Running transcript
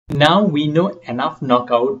Now we know enough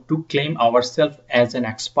Knockout to claim ourselves as an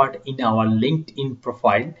expert in our LinkedIn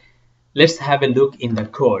profile. Let's have a look in the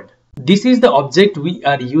code. This is the object we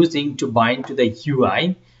are using to bind to the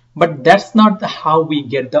UI, but that's not how we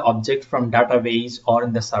get the object from database or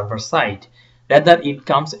in the server side. Rather, it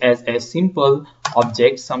comes as a simple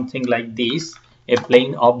object, something like this, a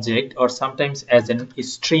plain object, or sometimes as a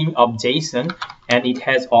string of JSON, and it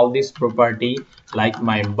has all this property like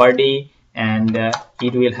my body, and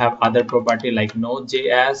it will have other property like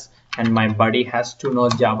Node.js, and my body has to know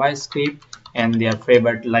JavaScript, and their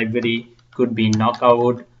favorite library could be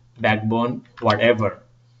Knockout, Backbone, whatever.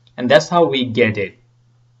 And that's how we get it.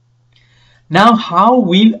 Now, how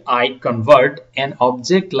will I convert an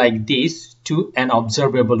object like this to an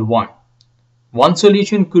observable one? One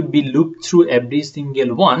solution could be look through every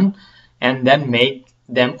single one and then make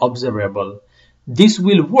them observable. This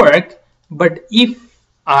will work, but if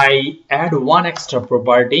I add one extra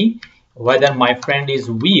property, whether my friend is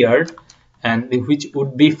weird, and which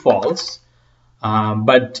would be false,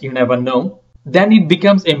 but you never know, then it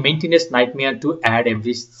becomes a maintenance nightmare to add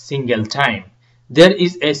every single time. There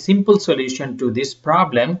is a simple solution to this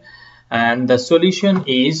problem, and the solution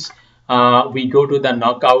is we go to the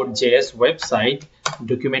KnockoutJS website.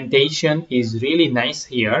 Documentation is really nice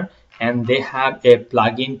here, and they have a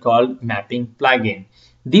plugin called Mapping Plugin.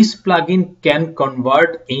 This plugin can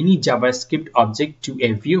convert any JavaScript object to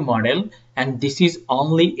a view model, and this is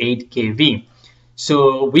only 8 KB.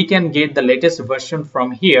 So we can get the latest version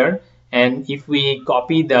from here, and if we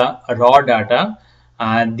copy the raw data,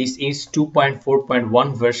 this is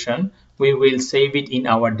 2.4.1 version, we will save it in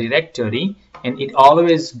our directory, and it's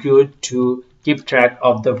always good to keep track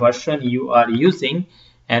of the version you are using,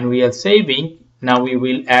 and we are saving. Now we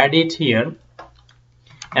will add it here,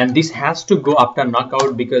 and this has to go after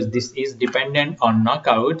Knockout because this is dependent on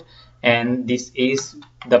Knockout, and this is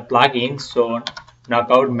the plugin. So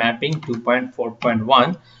Knockout mapping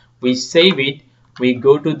 2.4.1, we save it, we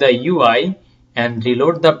go to the UI and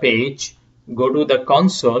reload the page, go to the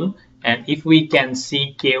console, and if we can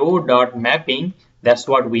see ko.mapping, that's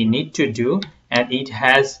what we need to do, and it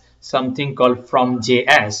has something called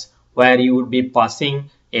from.js where you would be passing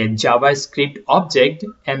a JavaScript object,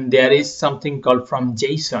 and there is something called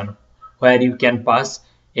from.json where you can pass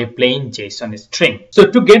a plain JSON string. So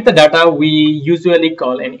to get the data, we usually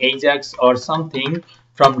call an AJAX or something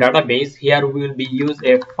from database. Here we will be use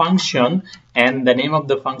a function, and the name of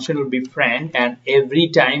the function will be friend, and every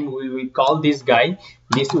time we will call this guy,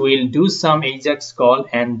 this will do some AJAX call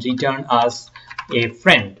and return us a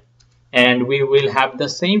friend. And we will have the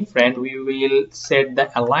same friend, we will set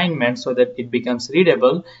the alignment so that it becomes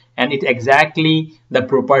readable, and it exactly the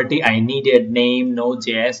property I needed, name,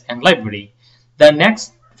 Node.js, and library. The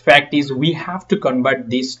next fact is we have to convert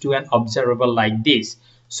this to an observable like this.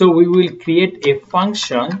 So we will create a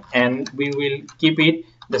function and we will keep it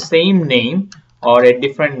the same name or a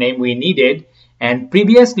different name we needed. And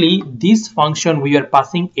previously this function we are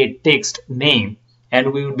passing a text name,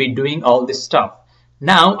 and we will be doing all this stuff.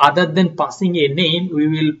 Now, other than passing a name, we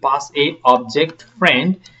will pass a object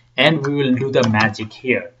friend, and we will do the magic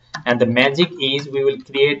here. And the magic is we will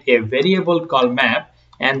create a variable called map,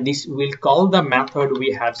 and this will call the method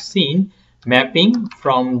we have seen, mapping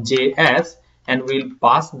from JS, and we'll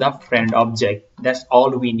pass the friend object. That's all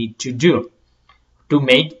we need to do to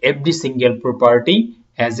make every single property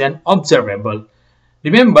as an observable.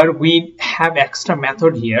 Remember, we have extra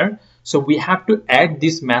method here, so we have to add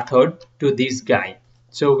this method to this guy.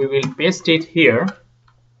 So we will paste it here,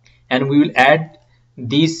 and we will add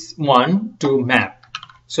this one to map.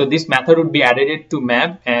 So this method would be added to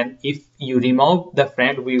map, and if you remove the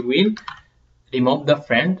friend, we will remove the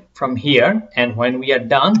friend from here, and when we are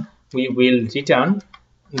done, we will return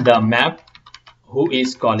the map who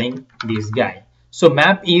is calling this guy. So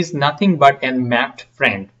map is nothing but a mapped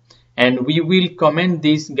friend, and we will comment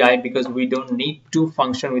this guy because we don't need two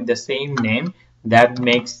functions with the same name. That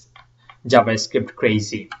makes JavaScript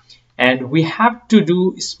crazy. And we have to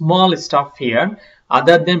do small stuff here.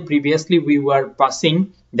 Other than previously we were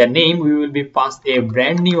passing the name, we will be passed a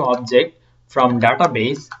brand new object from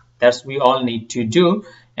database. That's we all need to do,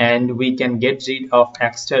 and we can get rid of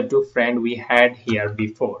extra two friend we had here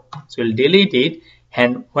before. So we'll delete it,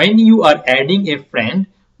 and when you are adding a friend,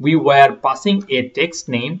 we were passing a text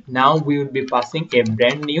name. Now we will be passing a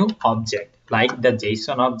brand new object like the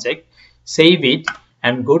JSON object. Save it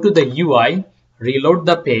and go to the UI, reload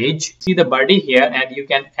the page, see the body here, and you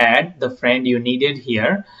can add the friend you needed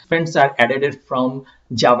here. Friends are added from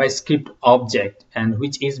JavaScript object, and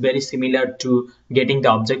which is very similar to getting the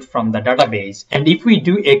object from the database. And if we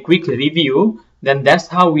do a quick review, then that's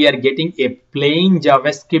how we are getting a plain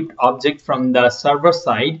JavaScript object from the server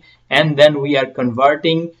side, and then we are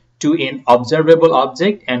converting to an observable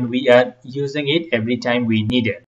object and we are using it every time we need it.